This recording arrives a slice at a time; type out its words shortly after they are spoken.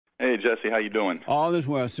Hey, Jesse, how you doing? All is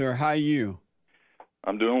well, sir. How are you?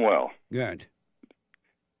 I'm doing well. Good.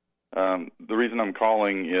 The reason I'm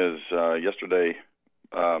calling is yesterday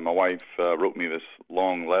my wife wrote me this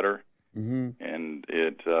long letter, and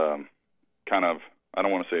it kind of, I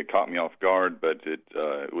don't want to say it caught me off guard, but it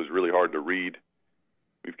was really hard to read.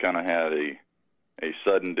 We've kind of had a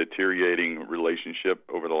sudden deteriorating relationship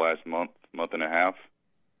over the last month and a half,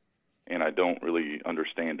 and I don't really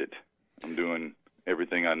understand it. I'm doing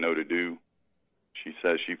everything I know to do. She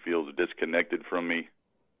says she feels disconnected from me,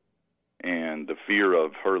 and the fear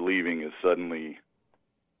of her leaving has suddenly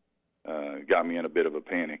got me in a bit of a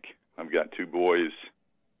panic. I've got 2 boys,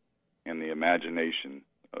 and the imagination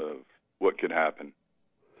of what could happen.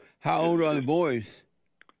 How old are the boys?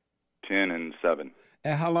 10 and 7.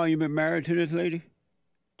 And how long you been married to this lady?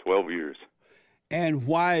 12 years. And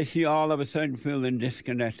why is she all of a sudden feeling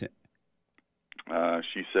disconnected?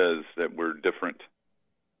 She says that we're different.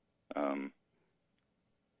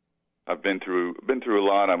 I've been through a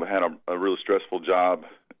lot. I've had a really stressful job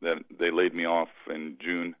that they laid me off in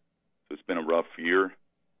June. So it's been a rough year.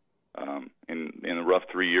 In a rough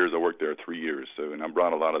 3 years, I worked there 3 years. And I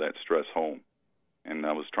brought a lot of that stress home. And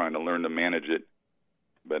I was trying to learn to manage it,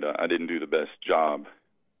 but I didn't do the best job.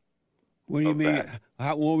 What do you mean?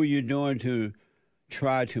 What were you doing to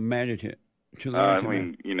try to manage it?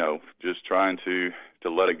 Just trying to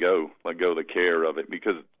let it go, let go of the care of it,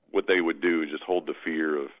 because what they would do is just hold the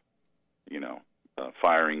fear of,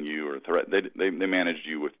 firing you or threat. They managed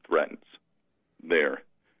you with threats there.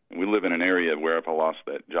 And we live in an area where if I lost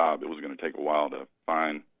that job, it was going to take a while to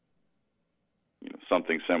find,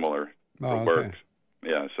 something similar that works.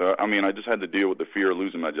 Yeah, so, I just had to deal with the fear of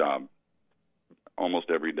losing my job almost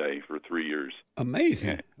every day for 3 years.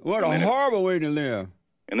 Amazing. What a horrible way to live.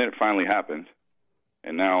 And then it finally happened.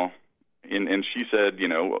 And now, and she said,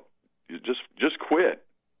 just quit,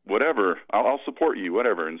 whatever. I'll support you,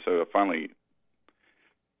 whatever. And so I finally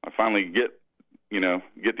get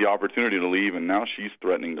the opportunity to leave, and now she's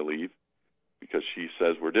threatening to leave because she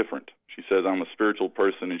says we're different. She says I'm a spiritual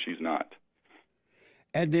person, and she's not.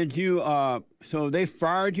 And did you, so they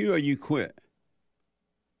fired you or you quit?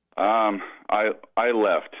 I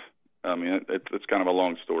left. It's kind of a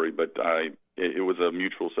long story, but it was a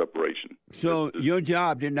mutual separation. So your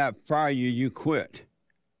job did not fire you, you quit?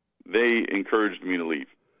 They encouraged me to leave.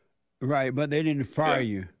 Right, but they didn't fire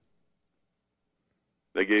you.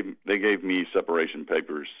 They gave me separation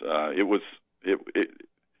papers.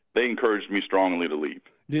 They encouraged me strongly to leave.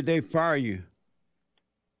 Did they fire you?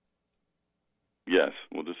 Yes,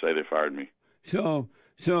 we'll just say they fired me. So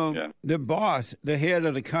yeah. The boss, the head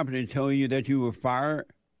of the company, told you that you were fired?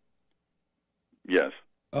 Yes.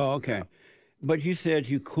 Oh, okay. Yeah. But you said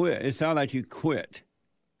you quit. It sounded like you quit.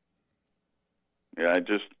 Yeah,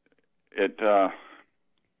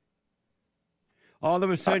 all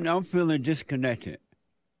of a sudden, I'm feeling disconnected.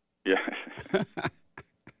 Yeah.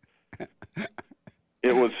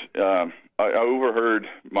 It was, I overheard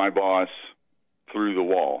my boss through the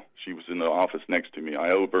wall. She was in the office next to me.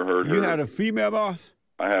 I overheard her. You had a female boss?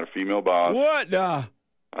 I had a female boss. What the?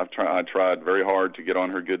 I tried very hard to get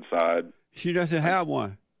on her good side. She doesn't have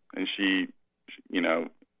one. And she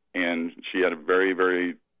had a very,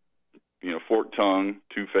 very, forked tongue,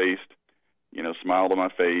 two-faced, smiled on my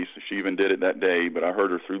face. She even did it that day, but I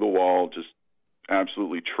heard her through the wall just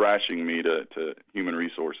absolutely trashing me to human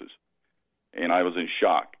resources. And I was in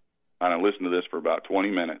shock. And I listened to this for about 20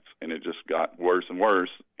 minutes, and it just got worse and worse.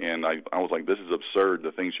 And I was like, this is absurd,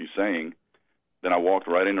 the things she's saying. Then I walked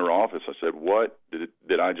right into her office. I said, what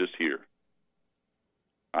did I just hear?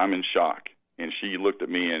 I'm in shock. And she looked at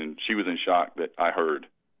me, and she was in shock that I heard.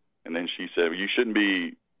 And then she said, well, you shouldn't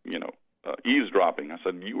be, eavesdropping. I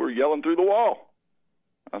said, you were yelling through the wall.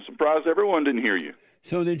 I'm surprised everyone didn't hear you.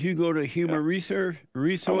 So did you go to Human Resources?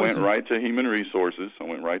 I went right to Human Resources.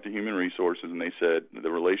 And they said, the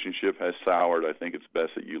relationship has soured. I think it's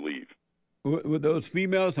best that you leave. Were those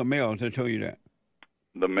females or males that told you that?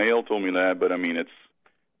 The male told me that, but, it's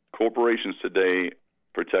corporations today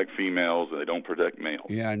protect females, and they don't protect males.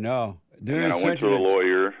 Yeah, I know. And I went to a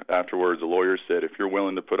lawyer afterwards. The lawyer said, if you're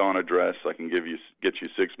willing to put on a dress, I can get you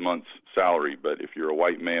 6 months' salary. But if you're a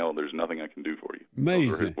white male, there's nothing I can do for you.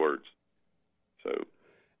 Amazing. Those are his words.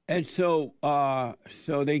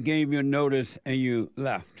 So they gave you a notice and you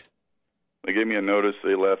left. They gave me a notice.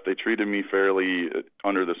 They left. They treated me fairly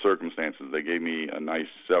under the circumstances. They gave me a nice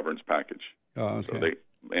severance package. Oh, okay.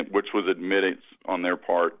 So which was admitted on their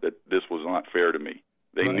part that this was not fair to me.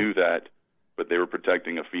 They knew that, but they were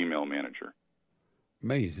protecting a female manager.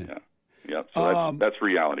 Amazing. Yeah. So that's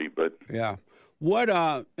reality. But yeah. What?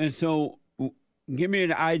 And so, give me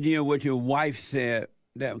an idea what your wife said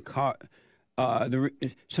that caught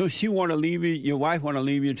so she want to leave you? Your wife want to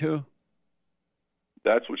leave you too?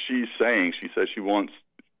 That's what she's saying. She says she wants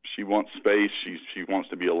space. She wants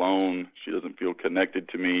to be alone. She doesn't feel connected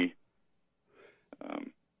to me.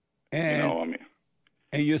 And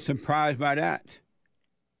you're surprised by that?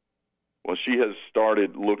 Well, she has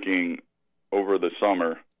started looking over the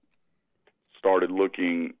summer. Started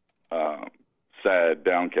looking sad,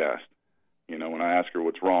 downcast. When I asked her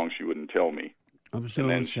what's wrong, she wouldn't tell me. I'm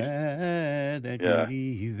so sad that you're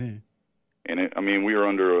leaving. And we were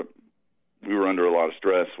under a lot of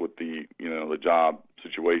stress with the job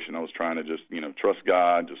situation. I was trying to just trust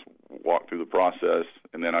God, just walk through the process,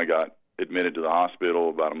 and then I got admitted to the hospital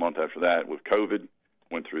about a month after that with COVID.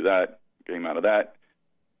 Went through that, came out of that,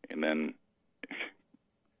 and then.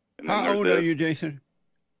 How old are you, Jason?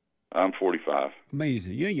 I'm 45.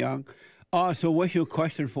 Amazing, you're young. So what's your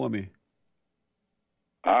question for me?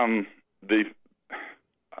 I'm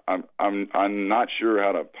not sure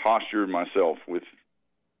how to posture myself with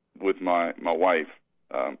my wife.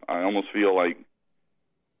 I almost feel like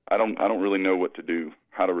I don't really know what to do,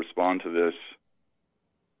 how to respond to this,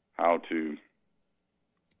 how to.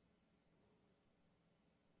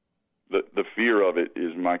 The fear of it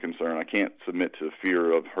is my concern. I can't submit to the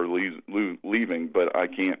fear of her leaving, but I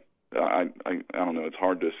can't. I don't know. It's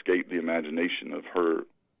hard to escape the imagination of her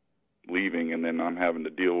leaving, and then I'm having to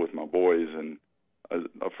deal with my boys. And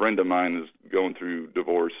a friend of mine is going through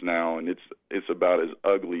divorce now, and it's about as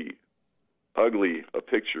ugly a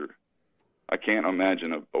picture. I can't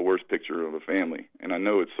imagine a worse picture of a family. And I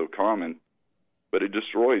know it's so common, but it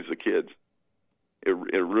destroys the kids. It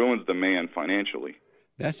ruins the man financially.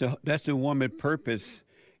 That's the woman's purpose,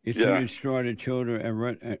 is to destroy the children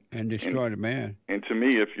and destroy the man. And to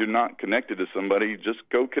me, if you're not connected to somebody, just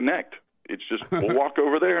go connect. It's just we'll walk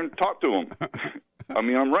over there and talk to them.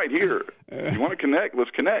 I'm right here. You want to connect?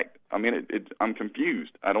 Let's connect. I'm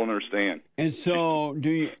confused. I don't understand. And so,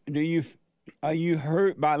 are you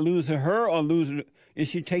hurt by losing her, or is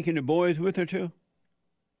she taking the boys with her too?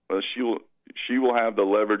 Well, she will have the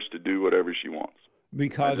leverage to do whatever she wants.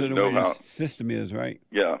 Because of the way the system is, right?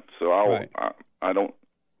 Yeah. So I'm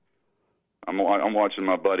watching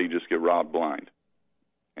my buddy just get robbed blind,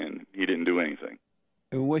 and he didn't do anything.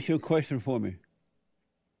 And what's your question for me?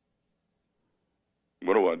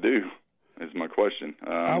 What do I do? Is my question.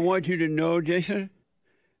 I want you to know, Jason,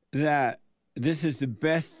 that this is the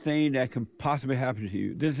best thing that can possibly happen to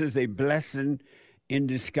you. This is a blessing in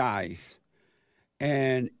disguise,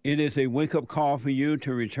 and it is a wake-up call for you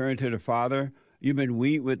to return to the Father. You've been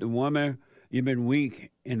weak with the woman. You've been weak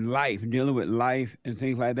in life, dealing with life and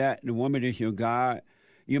things like that. The woman is your God.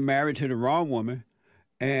 You're married to the wrong woman.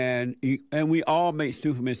 And we all make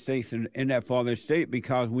stupid mistakes in that fallen state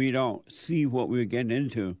because we don't see what we're getting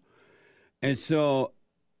into. And so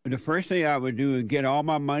the first thing I would do is get all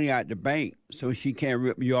my money out the bank so she can't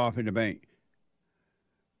rip you off in the bank.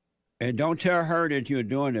 And don't tell her that you're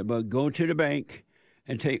doing it, but go to the bank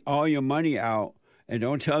and take all your money out. And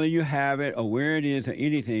don't tell her you have it or where it is or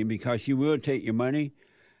anything, because she will take your money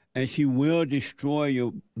and she will destroy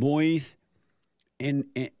your boys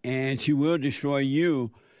and she will destroy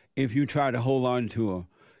you if you try to hold on to her.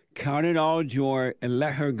 Count it all joy and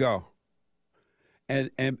let her go. And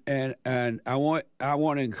I want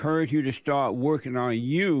to encourage you to start working on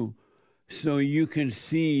you so you can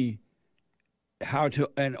see how to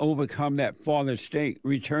and overcome that fallen state.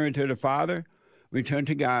 Return to the Father, return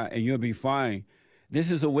to God, and you'll be fine. This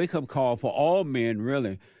is a wake-up call for all men,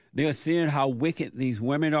 really. They're seeing how wicked these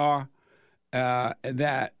women are,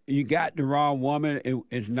 that you got the wrong woman.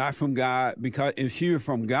 It's not from God, because if she were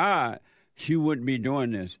from God, she wouldn't be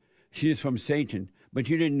doing this. She's from Satan. But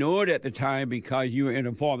you didn't know it at the time because you were in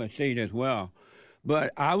a fallen state as well.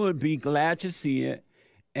 But I would be glad to see it.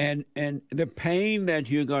 And the pain that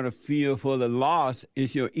you're going to feel for the loss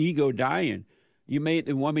is your ego dying. You made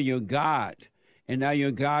the woman your God. And now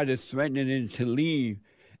your God is threatening it to leave.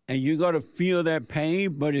 And you're going to feel that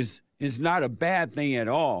pain, but it's not a bad thing at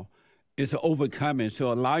all. It's an overcoming.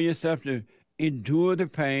 So allow yourself to endure the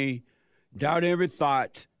pain, doubt every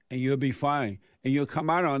thought, and you'll be fine. And you'll come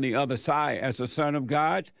out on the other side as a son of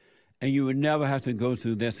God, and you will never have to go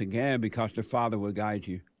through this again because the Father will guide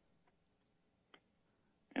you.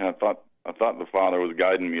 Yeah, I thought the Father was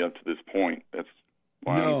guiding me up to this point. That's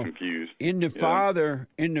why I'm confused. In the Father,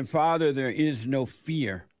 there is no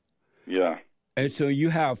fear. Yeah. And so you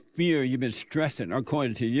have fear. You've been stressing,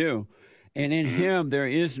 according to you. And in Him, there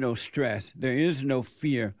is no stress. There is no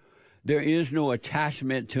fear. There is no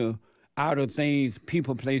attachment to outer things,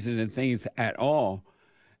 people, places, and things at all.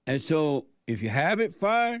 And so if you have it,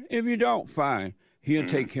 fine. If you don't, fine. He'll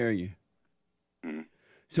take care of you.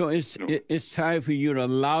 So it's time for you to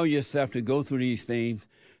allow yourself to go through these things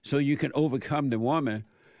so you can overcome the woman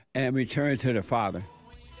and return to the Father.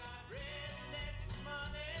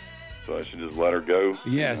 So I should just let her go?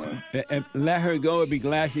 Yes, and let her go and be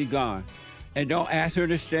glad she's gone. And don't ask her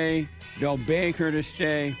to stay. Don't beg her to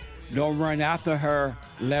stay. Don't run after her.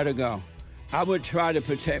 Let her go. I would try to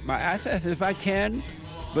protect my assets if I can,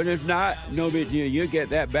 but if not, no big deal. You'll get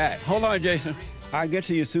that back. Hold on, Jason. I'll get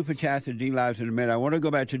to your super chats and D-Lives in a minute. I want to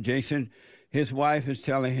go back to Jason. His wife is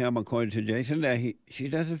telling him, according to Jason, that she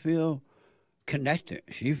doesn't feel connected.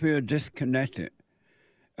 She feels disconnected.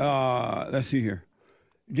 Let's see here.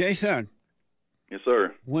 Jason. Yes,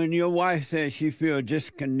 sir. When your wife says she feels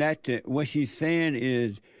disconnected, what she's saying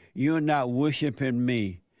is, you're not worshiping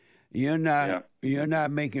me. You're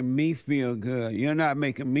not making me feel good. You're not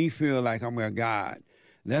making me feel like I'm a God.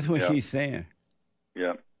 That's what she's saying.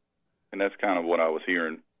 Yeah. And that's kind of what I was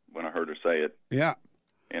hearing when I heard her say it. Yeah.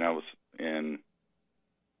 And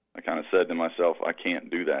I kind of said to myself, I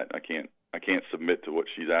can't do that. I can't submit to what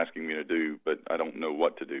she's asking me to do, but I don't know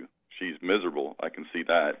what to do. She's miserable. I can see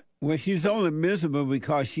that. Well, she's only miserable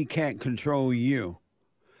because she can't control you.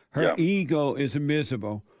 Her ego is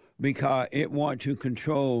miserable because it wants to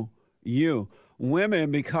control you.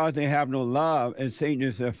 Women, because they have no love and Satan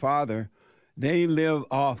is their father, they live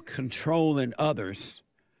off controlling others.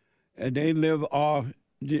 And they live off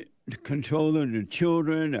controlling the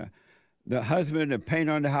children, the husband, the paint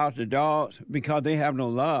on the house, the dogs, because they have no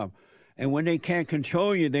love. And when they can't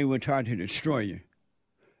control you, they will try to destroy you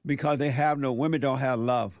because women don't have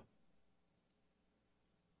love.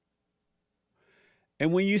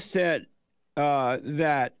 And when you said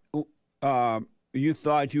that you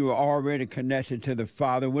thought you were already connected to the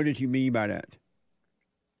Father, what did you mean by that?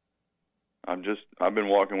 I've been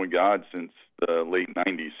walking with God since the late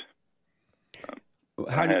 90s.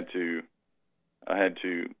 I had to.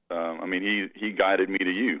 I mean, he guided me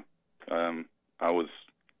to you.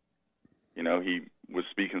 He was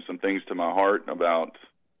speaking some things to my heart about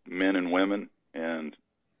men and women, and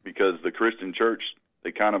because the Christian church,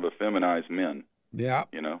 they kind of effeminize men. Yeah.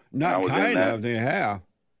 Not kind of, they have.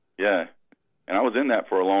 Yeah. And I was in that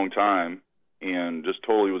for a long time and just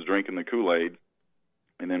totally was drinking the Kool-Aid.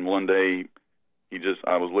 And then one day,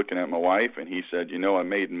 I was looking at my wife, and he said, I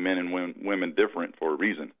made men and women different for a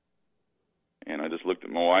reason. And I just looked at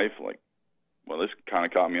my wife like, well, this kind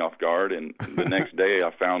of caught me off guard. And the next day,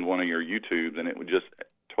 I found one of your YouTubes, and it just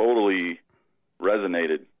totally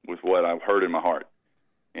resonated with what I've heard in my heart.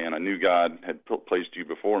 And I knew God had placed you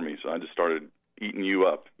before me, so I just started eating you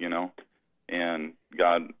up, And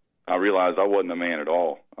God, I realized I wasn't a man at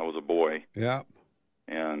all. I was a boy. Yeah.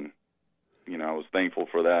 And I was thankful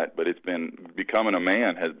for that, but becoming a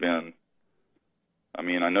man has been, I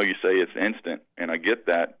know you say it's instant, and I get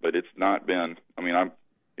that, but it's not been,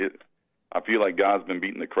 I feel like God's been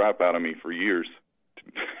beating the crap out of me for years.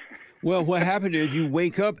 Well, what happened is you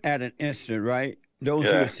wake up at an instant, right? Those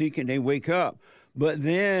who are seeking, they wake up, but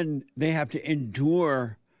then they have to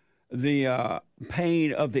endure the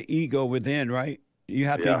pain of the ego within, right? You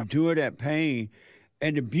have to endure that pain.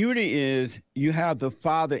 And the beauty is you have the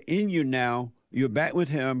Father in you now. You're back with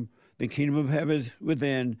him. The kingdom of heaven is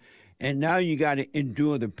within. And now you got to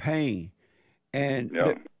endure the pain. And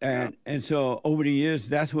so over the years,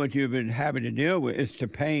 that's what you've been having to deal with, is the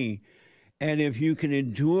pain. And if you can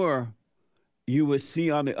endure, you will see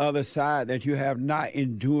on the other side that you have not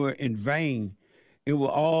endured in vain. It will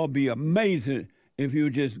all be amazing if you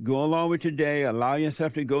just go along with your day, allow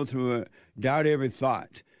yourself to go through it, doubt every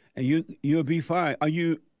thought. And you'll be fine. Are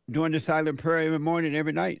you doing the silent prayer every morning,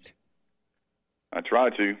 every night? I try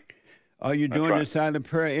to. Are you doing the silent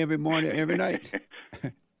prayer every morning, every night?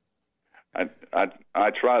 I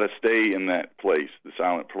try to stay in that place, the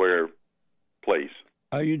silent prayer place.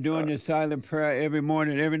 Are you doing the silent prayer every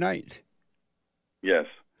morning, every night? Yes.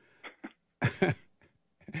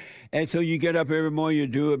 And so you get up every morning, you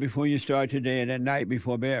do it before you start your day, and at night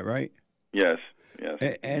before bed, right? Yes.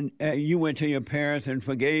 Yes. And you went to your parents and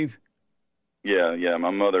forgave? Yeah.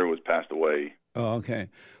 My mother was passed away. Oh, okay.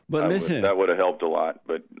 But listen. That would have helped a lot,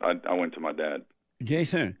 but I went to my dad.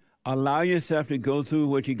 Jason, allow yourself to go through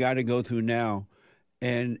what you got to go through now.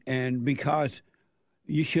 And because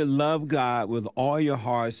you should love God with all your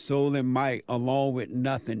heart, soul, and might, along with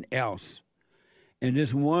nothing else. And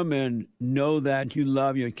this woman know that you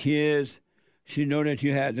love your kids. She know that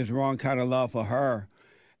you had this wrong kind of love for her.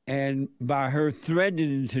 And by her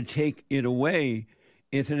threatening to take it away,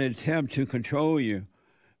 it's an attempt to control you.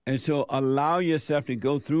 And so allow yourself to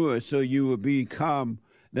go through it so you will become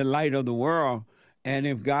the light of the world. And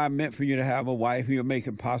if God meant for you to have a wife, he'll make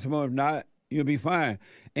it possible. If not, you'll be fine.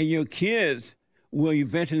 And your kids will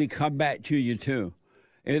eventually come back to you too.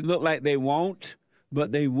 It looked like they won't,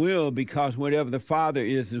 but they will, because whatever the father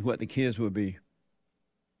is what the kids will be.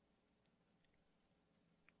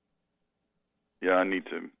 Yeah, I need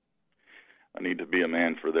to be a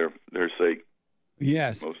man for their sake.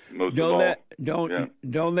 Yes. Most of all.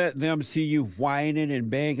 Don't let them see you whining and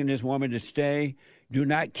begging this woman to stay. Do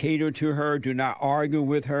not cater to her. Do not argue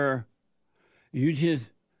with her. You just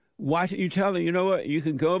watch it. You tell her, you know what, you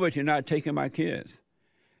can go, but you're not taking my kids.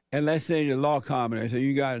 And let's say the law comes and say,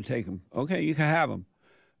 you got to take them. Okay, you can have them.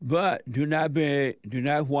 But do not beg, do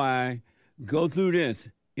not whine. Go through this.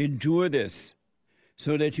 Endure this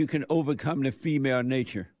so that you can overcome the female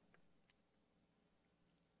nature.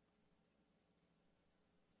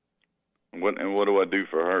 What do I do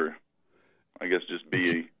for her? I guess just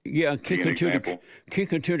be kick her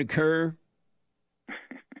to the curb.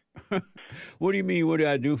 What do you mean? What do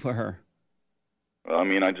I do for her? Well, I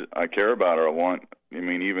mean, I care about her.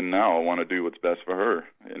 Even now, I want to do what's best for her.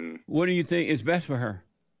 And what do you think is best for her?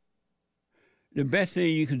 The best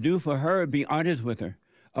thing you can do for her is be honest with her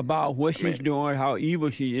about what she's doing, how evil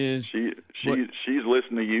she is. She's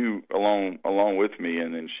listened to you along with me,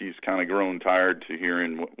 and then she's kind of grown tired to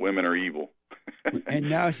hearing women are evil. And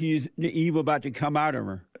now she's the evil about to come out of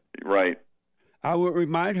her. Right. I would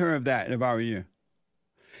remind her of that if I were you.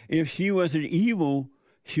 If she wasn't evil,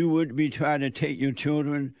 she wouldn't be trying to take your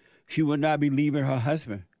children. She would not be leaving her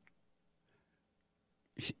husband.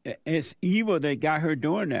 It's evil that got her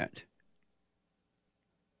doing that.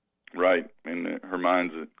 Right, and her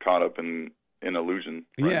mind's caught up in illusion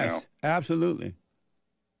right now. Yes, absolutely.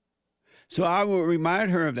 So I would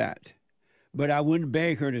remind her of that, but I wouldn't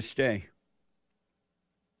beg her to stay.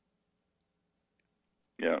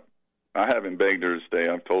 Yeah, I haven't begged her to stay.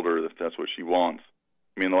 I've told her that that's what she wants.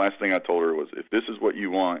 The last thing I told her was, if this is what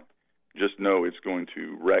you want, just know it's going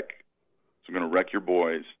to wreck your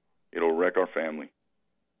boys. It'll wreck our family.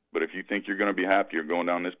 But if you think you're going to be happier going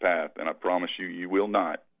down this path, and I promise you, you will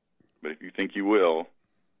not. But if you think you will,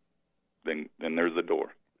 then there's the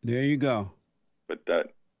door. There you go. But that's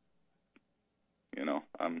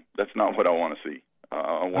not what I want to see.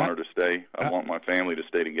 I want her to stay. I want my family to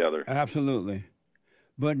stay together. Absolutely.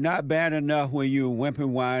 But not bad enough where you whimp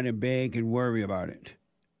and whine and beg and worry about it.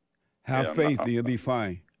 Have faith, you'll be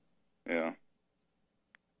fine. Yeah.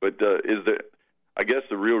 But I guess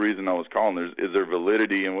the real reason I was calling, is there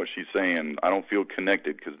validity in what she's saying? I don't feel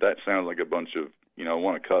connected, because that sounds like a bunch of, I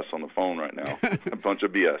want to cuss on the phone right now. A bunch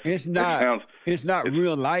of BS. It's not. It's not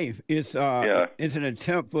real life. It's an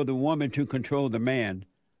attempt for the woman to control the man.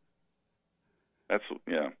 And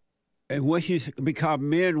because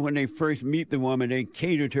men, when they first meet the woman, they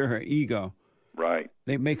cater to her ego. Right.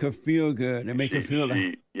 They make her feel good. They make her feel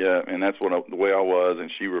like. Yeah, and that's the way I was. And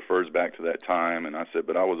she refers back to that time. And I said,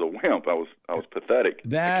 but I was a wimp. I was pathetic.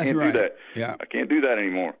 That's I can't right. do that. Yeah. I can't do that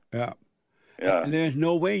anymore. Yeah. Yeah. And there's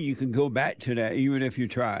no way you can go back to that, even if you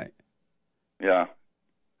tried. Yeah.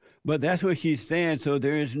 But that's what she's saying. So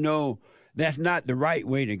that's not the right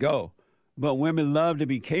way to go. But women love to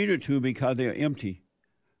be catered to because they're empty.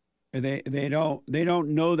 And they don't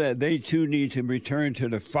know that they too need to return to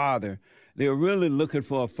the Father. They're really looking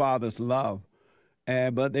for a father's love.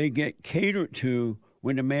 But they get catered to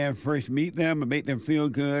when the man first meet them and make them feel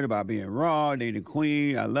good about being raw, they the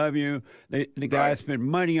queen, I love you. The guys spend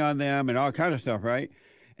money on them and all kind of stuff, right?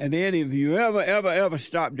 And then if you ever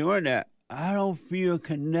stop doing that, I don't feel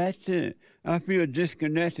connected. I feel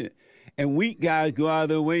disconnected. And weak guys go out of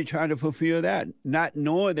their way trying to fulfill that, not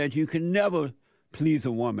knowing that you can never please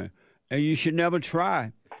a woman. And you should never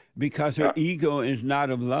try, because her ego is not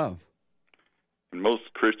of love. And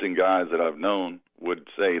most Christian guys that I've known would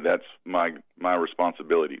say that's my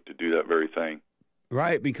responsibility to do that very thing.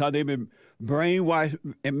 Right, because they've been brainwashed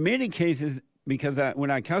in many cases. Because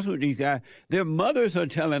when I counsel with these guys, their mothers are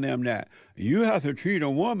telling them that you have to treat a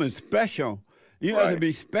woman special. You have to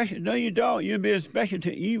be special. No, you don't. You're being special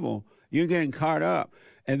to evil. You're getting caught up.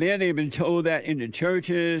 And then they've been told that in the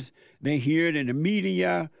churches. They hear it in the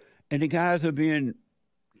media. And the guys are being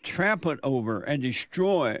trampled over and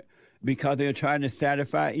destroyed because they're trying to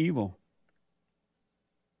satisfy evil.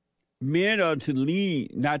 Men are to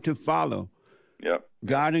lead, not to follow. Yep.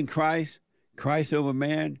 God in Christ, Christ over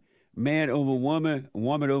man, man over woman,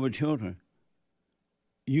 woman over children.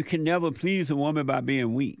 You can never please a woman by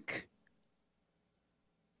being weak.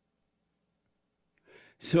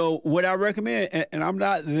 So what I recommend, and I'm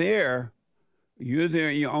not there, you're there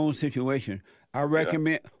in your own situation. I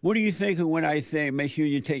recommend, what do you think of when I say make sure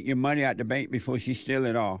you take your money out the bank before she steals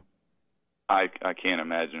it all? I can't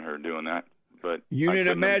imagine her doing that. But you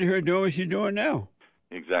didn't imagine her doing what she's doing now.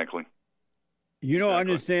 Exactly. You don't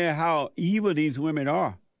understand how evil these women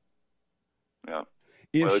are. Yeah.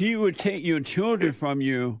 If she would take your children from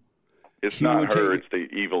you, it's not her, it's the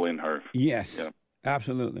evil in her. Yes,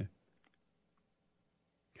 absolutely.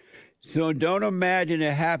 So don't imagine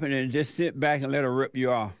it happening. Just sit back and let her rip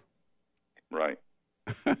you off. Right.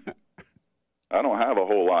 I don't have a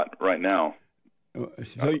whole lot right now.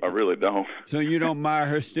 I really don't. So you don't mind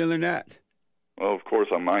her stealing that? Well, of course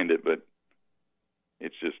I mind it, but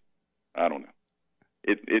it's just, I don't know.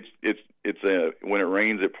 It's a when it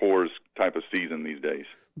rains it pours type of season these days.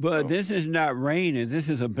 But this is not raining. This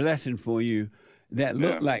is a blessing for you that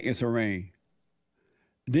look like it's a rain.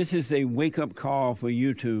 This is a wake-up call for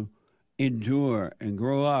you to endure and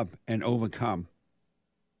grow up and overcome.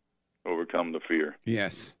 Overcome the fear.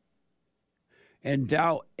 Yes. And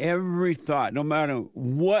doubt every thought, no matter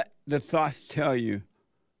what the thoughts tell you,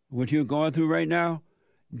 what you're going through right now,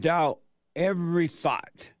 doubt every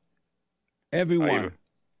thought. Everyone.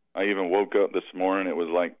 I even woke up this morning, it was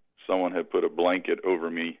like someone had put a blanket over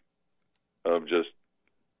me of just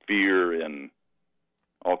fear and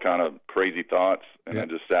all kind of crazy thoughts, and I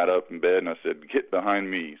just sat up in bed and I said, "Get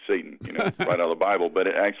behind me, Satan!" Right out of the Bible. But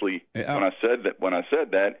it actually, when I said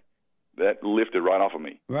that, that lifted right off of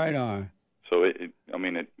me. Right on. So it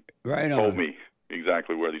right told me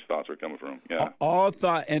exactly where these thoughts are coming from. Yeah. All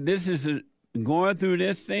thought, and this is going through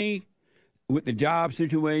this thing with the job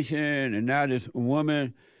situation, and now this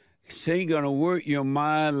woman, Satan gonna work your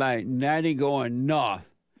mind like natty going north.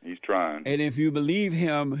 He's trying. And if you believe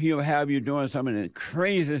him, he'll have you doing some of the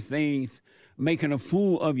craziest things, making a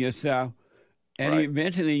fool of yourself. And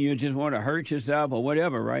eventually you just want to hurt yourself or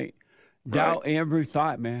whatever, right? Doubt every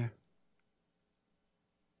thought, man.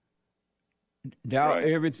 Doubt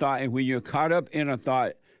every thought. And when you're caught up in a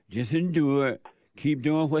thought, just endure it. Keep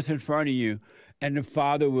doing what's in front of you. And the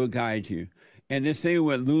Father will guide you. And this thing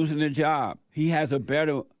with losing the job, he has a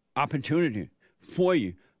better opportunity for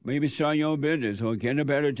you. Maybe start your own business or get a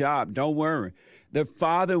better job. Don't worry. The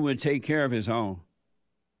Father will take care of his own.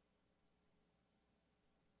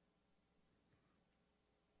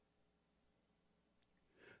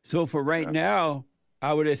 So for right now,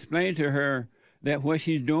 I would explain to her that what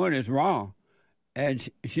she's doing is wrong. And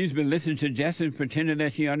she's been listening to Justin pretending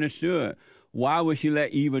that she understood. Why would she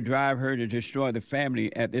let evil drive her to destroy the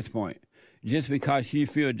family at this point? Just because she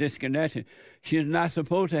feels disconnected. She's not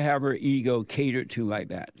supposed to have her ego catered to like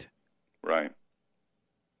that. Right.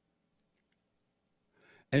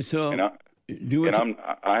 And so,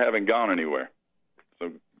 I haven't gone anywhere,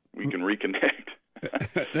 so we can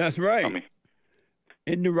reconnect. That's right.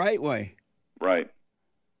 In the right way. Right.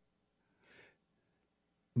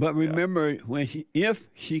 But remember, if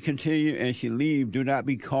she continue and she leave, do not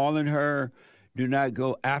be calling her. Do not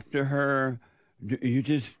go after her. You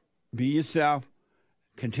just be yourself.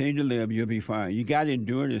 Continue to live. You'll be fine. You got to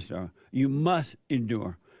endure this stuff. You must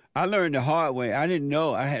endure. I learned the hard way. I didn't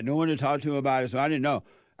know. I had no one to talk to about it, so I didn't know.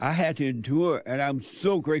 I had to endure, and I'm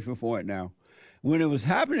so grateful for it now. When it was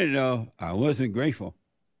happening, though, I wasn't grateful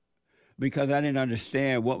because I didn't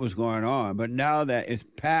understand what was going on. But now that it's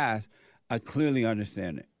past, I clearly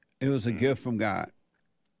understand it. It was a gift from God.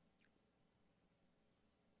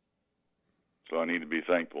 So I need to be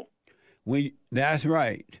thankful. That's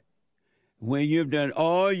right. When you've done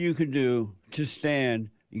all you can do to stand,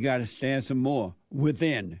 you got to stand some more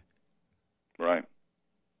within. Right.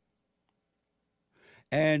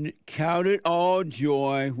 And count it all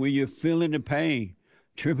joy when you're feeling the pain.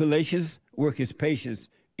 Tribulations work as patience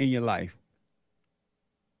in your life.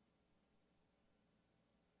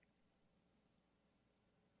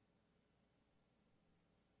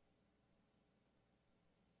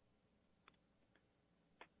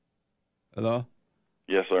 Hello?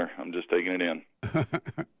 Yes, sir. I'm just taking it in.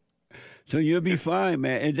 So you'll be fine,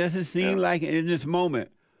 man. It doesn't seem like it in this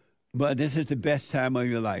moment, but this is the best time of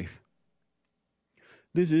your life.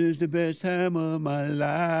 This is the best time of my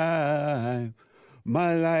life.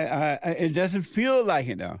 My life. It doesn't feel like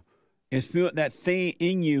it, though. That thing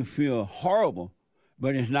in you feel horrible,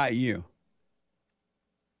 but it's not you.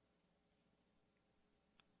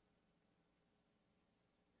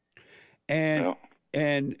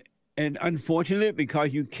 And unfortunately,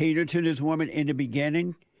 because you catered to this woman in the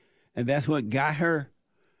beginning, and that's what got her.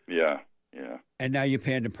 Yeah. And now you're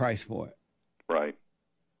paying the price for it. Right.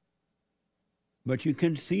 But you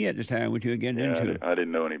couldn't see at the time what you were getting into. I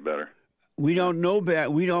didn't know any better. We don't know better.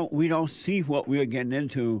 We don't see what we are getting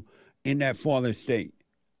into in that fallen state.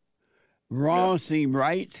 Wrong seemed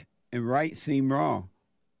right, and right seemed wrong.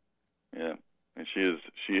 Yeah, and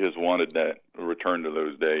she has wanted that return to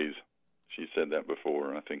those days. She said that before,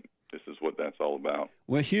 and I think this is what that's all about.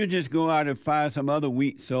 Well, she'll just go out and find some other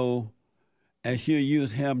weak soul and she'll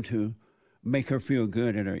use him to make her feel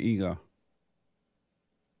good in her ego.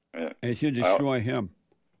 Yeah. And she'll destroy him.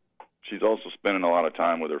 She's also spending a lot of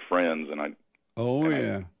time with her friends, and I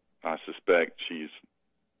suspect she's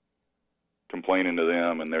complaining to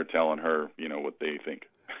them, and they're telling her, what they think.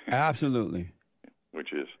 Absolutely.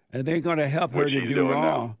 Which is. And they're going to help her to do wrong.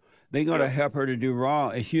 Now. They're going to help her to do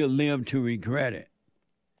wrong, and she'll live to regret it.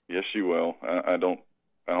 Yes, she will. I don't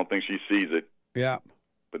think she sees it. Yeah.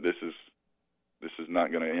 But this is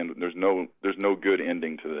not going to end. There's no good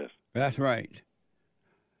ending to this. That's right.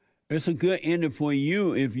 It's a good ending for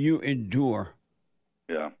you if you endure.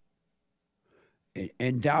 Yeah.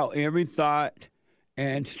 And doubt every thought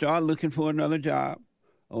and start looking for another job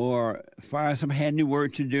or find some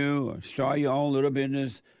handiwork to do or start your own little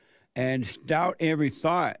business and doubt every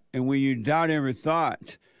thought. And when you doubt every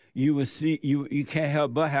thought, you will see you can't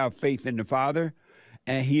help but have faith in the Father,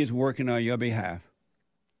 and He is working on your behalf.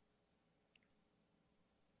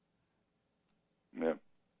 Yeah.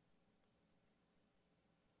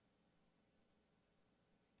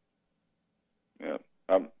 Yeah.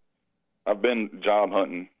 I've been job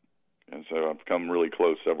hunting, and so I've come really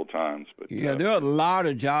close several times. But there are a lot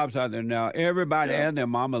of jobs out there now. Everybody and their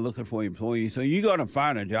mama looking for employees, so you got to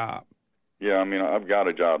find a job. Yeah, I mean, I've got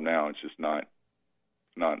a job now. It's just not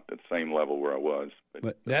at the same level where I was.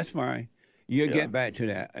 But that's fine. You'll get back to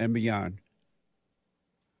that and beyond.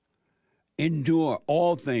 Endure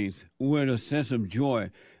all things with a sense of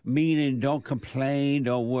joy, meaning don't complain,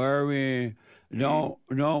 don't worry, don't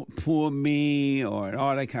poor me or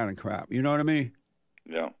all that kind of crap. You know what I mean?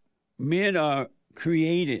 Yeah. Men are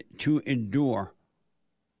created to endure.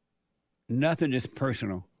 Nothing is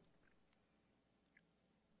personal.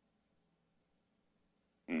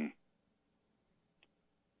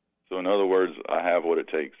 So in other words, I have what it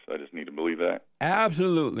takes. I just need to believe that.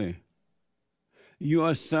 Absolutely. You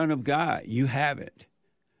are a son of God. You have it.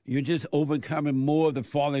 You're just overcoming more of the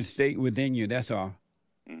fallen state within you. That's all.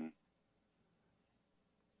 Mm-hmm.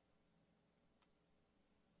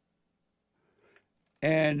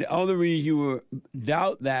 And the only reason you will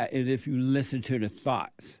doubt that is if you listen to the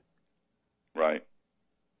thoughts. Right.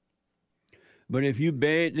 But if you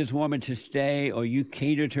beg this woman to stay or you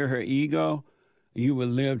cater to her ego, you will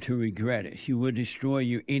live to regret it. She will destroy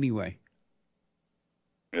you anyway.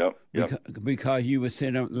 Yep. Because you would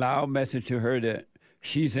send a loud message to her that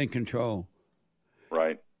she's in control.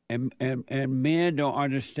 Right. And men don't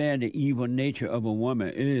understand the evil nature of a woman.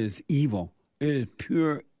 It is evil. It is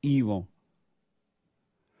pure evil.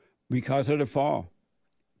 Because of the fall.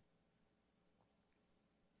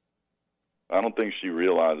 I don't think she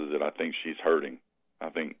realizes it. I think she's hurting.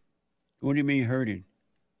 What do you mean hurting?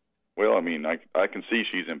 Well, I mean, I can see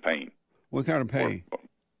she's in pain. What kind of pain?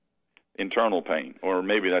 Internal pain, or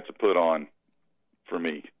maybe that's a put on for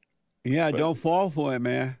me. Yeah, don't fall for it,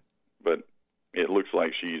 man. But it looks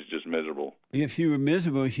like she's just miserable. If she were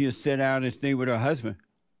miserable, she'd sit out and stay with her husband.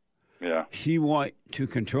 Yeah. She wants to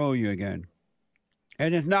control you again.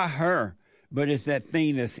 And it's not her, but it's that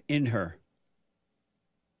thing that's in her.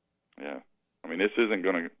 Yeah. I mean, she's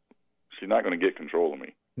not going to get control of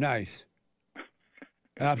me. Nice.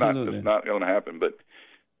 Absolutely. It's not going to happen, but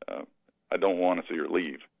I don't want to see her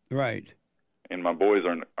leave. Right. And my boys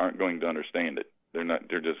aren't going to understand it.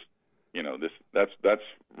 They're just, that's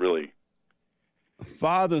really.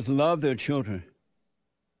 Fathers love their children.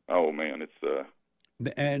 Oh man, it's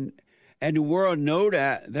and the world know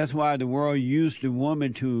that. That's why the world used the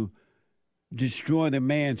woman to destroy the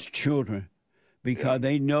man's children, because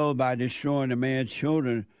they know by destroying the man's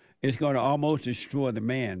children, it's going to almost destroy the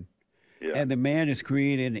man. Yeah. And the man is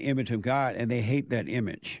created in the image of God, and they hate that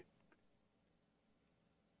image.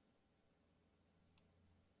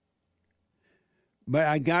 But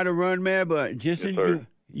I got to run, man, but just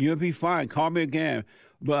you'll be fine. Call me again.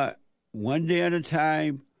 But one day at a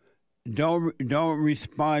time, don't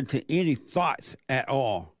respond to any thoughts at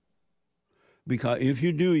all. Because if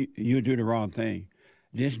you do, you'll do the wrong thing.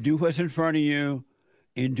 Just do what's in front of you,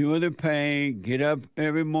 endure the pain, get up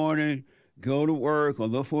every morning, go to work or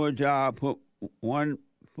look for a job, put one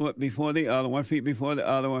foot before the other, 1 feet before the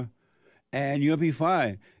other one, and you'll be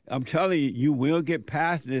fine. I'm telling you, you will get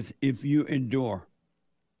past this if you endure.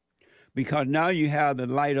 Because now you have the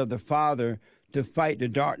light of the Father to fight the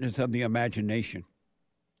darkness of the imagination,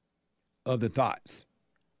 of the thoughts.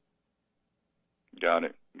 Got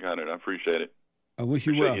it. I appreciate it. I wish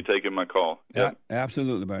you well. well. You taking my call. Yep.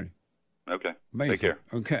 Absolutely, buddy. Okay. Amazing. Take care.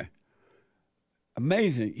 Okay.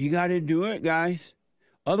 Amazing. You got to do it, guys.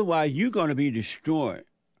 Otherwise, you're going to be destroyed.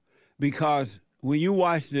 Because when you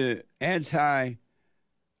watch the anti-God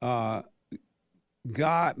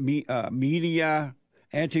media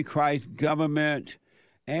Antichrist government,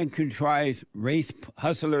 Antichrist race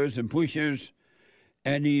hustlers and pushers,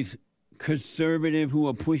 and these conservative who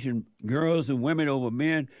are pushing girls and women over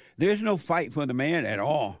men. There's no fight for the man at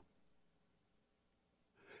all.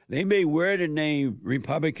 They may wear the name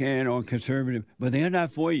Republican or conservative, but they're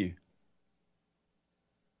not for you.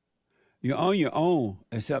 You're on your own,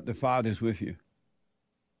 except the Father's with you.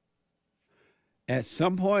 At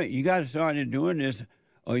some point, you got to start doing this,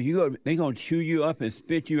 or they're going to chew you up and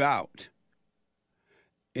spit you out.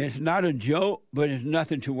 It's not a joke, but it's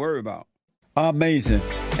nothing to worry about. Amazing.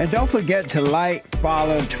 And don't forget to like,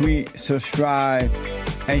 follow, tweet, subscribe,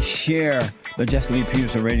 and share the Jesse Lee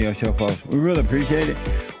Peterson radio show, folks. We really appreciate it.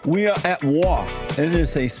 We are at war. It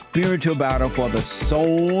is a spiritual battle for the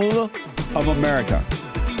soul of America.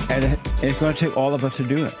 And it's going to take all of us to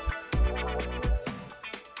do it.